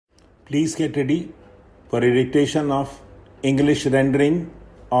Please get ready for a dictation of English rendering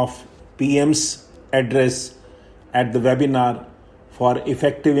of PM's address at the webinar for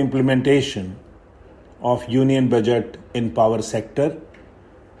effective implementation of Union Budget in Power Sector,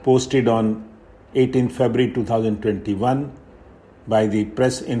 posted on 18 February 2021 by the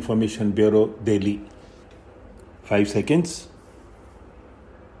Press Information Bureau, Delhi. 5 seconds.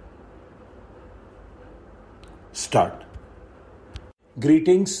 Start.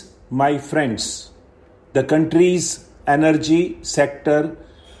 Greetings, my friends. The country's energy sector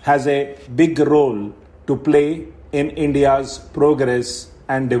has a big role to play in India's progress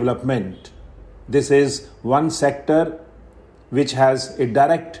and development. This is one sector which has a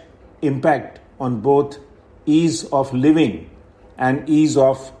direct impact on both ease of living and ease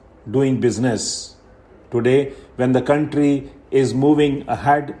of doing business. Today, when the country is moving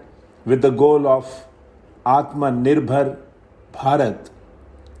ahead with the goal of Atmanirbhar Bharat,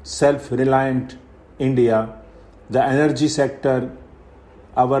 self-reliant India, the energy sector,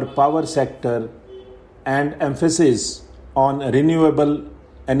 our power sector, and emphasis on renewable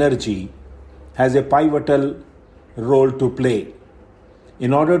energy has a pivotal role to play.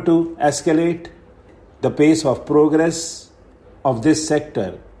 In order to escalate the pace of progress of this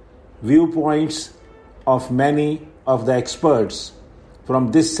sector, viewpoints of many of the experts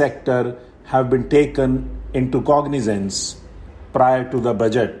from this sector have been taken into cognizance prior to the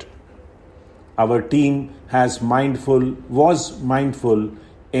budget. Our team was mindful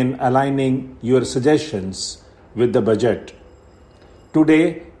in aligning your suggestions with the budget.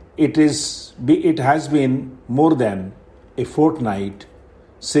 Today, it has been more than a fortnight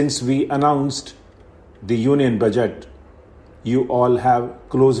since we announced the Union Budget. You all have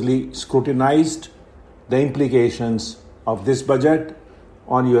closely scrutinized the implications of this budget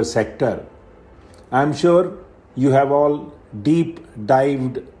on your sector. I am sure you have all deep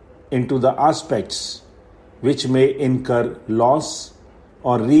dived into the aspects which may incur loss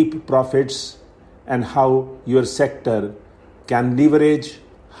or reap profits and how your sector can leverage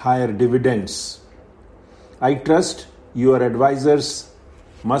higher dividends. I trust your advisors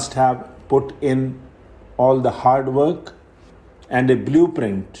must have put in all the hard work and a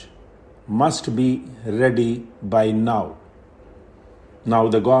blueprint must be ready by now. Now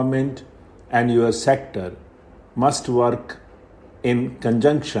the government and your sector must work in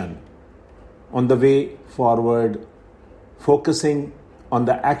conjunction on the way forward, focusing on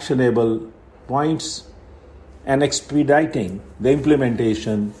the actionable points and expediting the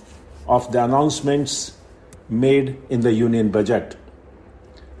implementation of the announcements made in the Union Budget.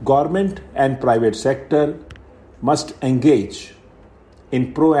 Government and private sector must engage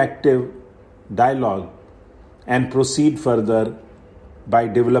in proactive dialogue and proceed further by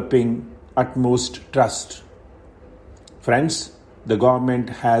developing utmost trust. Friends, the government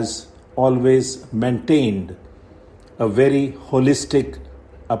has always maintained a very holistic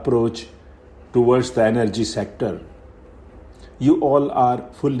approach towards the energy sector. You all are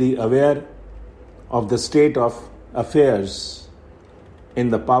fully aware of the state of affairs in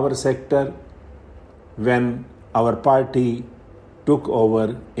the power sector when our party took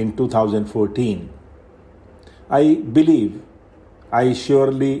over in 2014. I believe I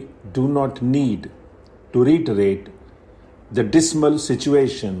surely do not need to reiterate the dismal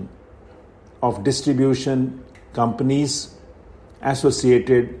situation of distribution companies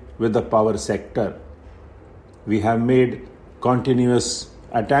associated with the power sector. We have made continuous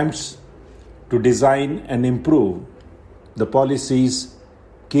attempts to design and improve the policies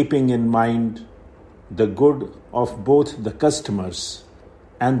keeping in mind the good of both the customers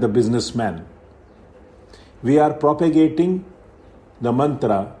and the businessmen. We are propagating the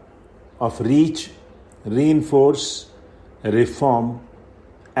mantra of reach, reinforce, reform,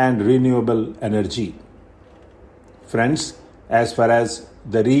 and renewable energy. Friends, as far as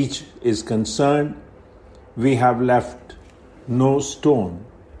the reach is concerned, we have left no stone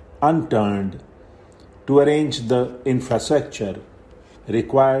unturned to arrange the infrastructure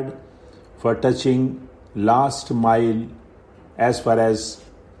required for touching last mile as far as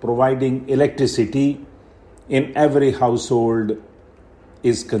providing electricity in every household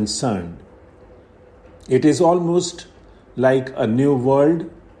is concerned. It is almost like a new world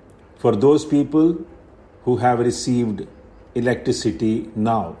for those people who have received electricity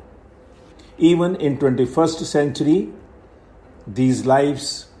now. Even in 21st century, these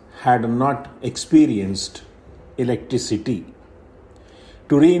lives had not experienced electricity.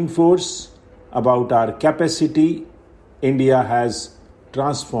 To reinforce about our capacity, India has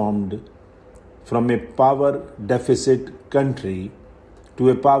transformed from a power deficit country to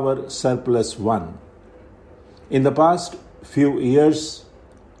a power surplus one. In the past few years,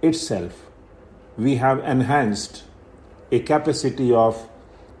 itself, we have enhanced a capacity of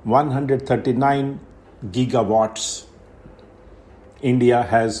 139 gigawatts. India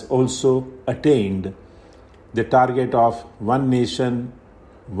has also attained the target of one nation,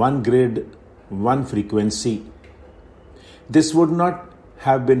 one grid, one frequency. This would not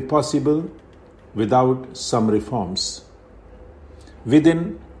have been possible without some reforms.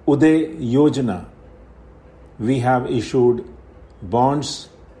 Within Uday Yojana, we have issued bonds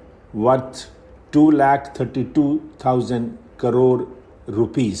worth 2,32,000 crore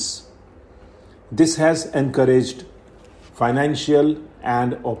rupees. This has encouraged financial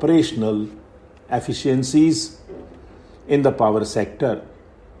and operational efficiencies in the power sector.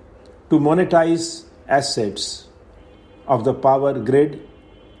 To monetize assets of the power grid,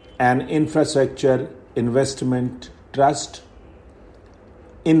 an infrastructure investment trust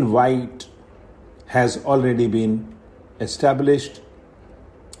in white has already been established,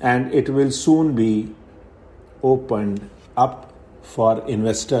 and it will soon be opened up for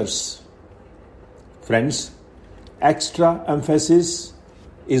investors. Friends, extra emphasis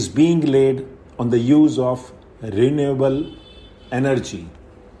is being laid on the use of renewable energy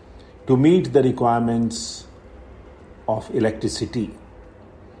to meet the requirements of electricity.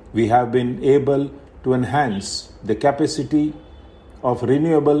 We have been able to enhance the capacity of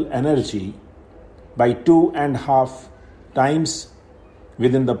renewable energy by 2.5 times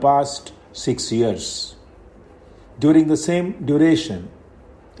within the past 6 years. During the same duration,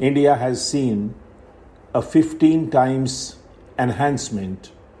 India has seen a 15 times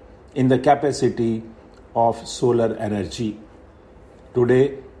enhancement in the capacity of solar energy.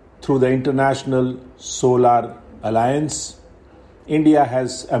 Today, through the International Solar Alliance, India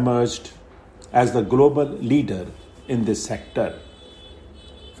has emerged as the global leader in this sector.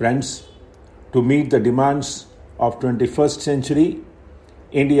 Friends, to meet the demands of 21st century,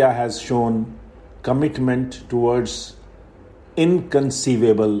 India has shown commitment towards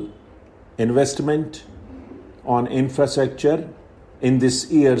inconceivable investment on infrastructure in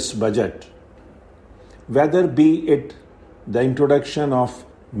this year's budget. Whether be it the introduction of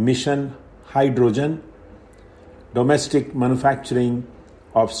mission hydrogen, domestic manufacturing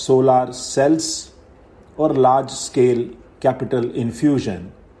of solar cells, or large-scale capital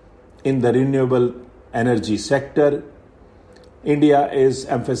infusion in the renewable energy sector, India is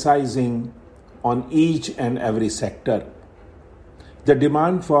emphasizing on each and every sector. The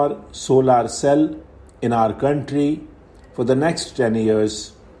demand for solar cell in our country for the next 10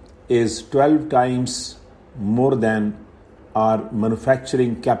 years is 12 times more than our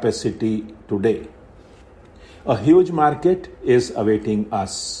manufacturing capacity today. A huge market is awaiting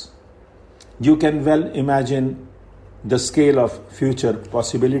us. You can well imagine the scale of future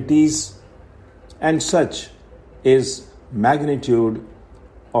possibilities, and such is magnitude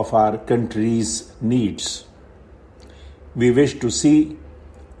of our country's needs. We wish to see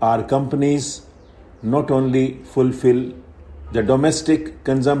our companies not only fulfill the domestic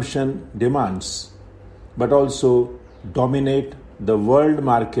consumption demands, but also dominate the world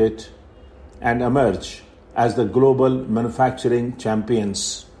market and emerge as the global manufacturing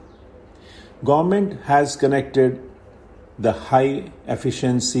champions. Government has connected the high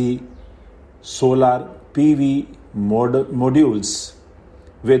efficiency solar PV modules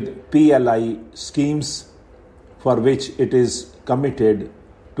with PLI schemes, for which it is committed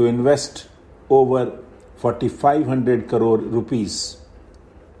to invest over 4,500 crore rupees.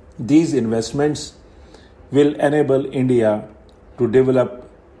 These investments will enable India to develop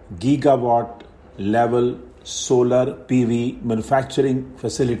gigawatt level solar PV manufacturing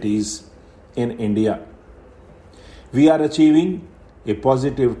facilities in India. We are achieving a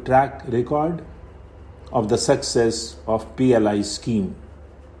positive track record of the success of PLI scheme.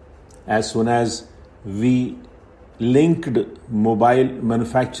 As soon as we linked mobile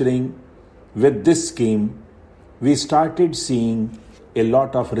manufacturing with this scheme, we started seeing a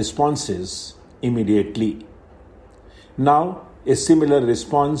lot of responses immediately. Now, a similar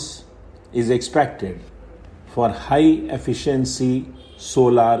response is expected for high efficiency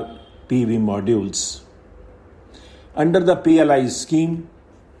solar PV modules. Under the PLI scheme,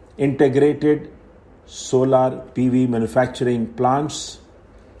 integrated solar PV manufacturing plants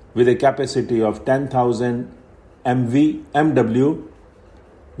with a capacity of 10,000 MW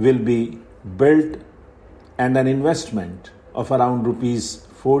will be built, and an investment of around rupees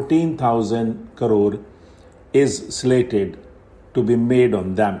 14,000 crore is slated to be made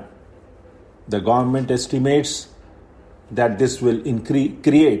on them. The government estimates that this will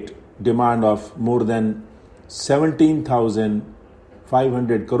create demand of more than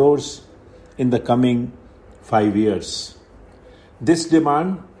 17,500 crores in the coming 5 years. This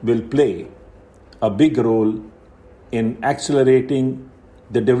demand will play a big role in accelerating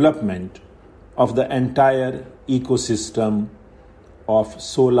the development of the entire ecosystem of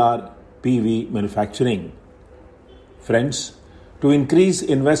solar PV manufacturing. Friends, to increase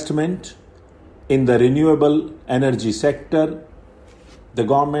investment in the renewable energy sector, the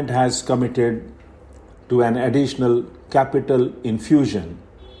government has committed to an additional capital infusion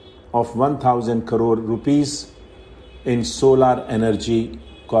of 1,000 crore rupees in Solar Energy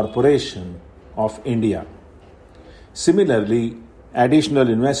Corporation of India. Similarly, additional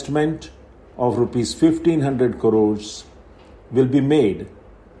investment of rupees 1,500 crores will be made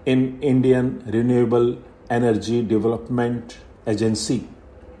in Indian Renewable Energy Development Agency.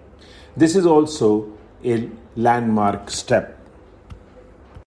 This is also a landmark step.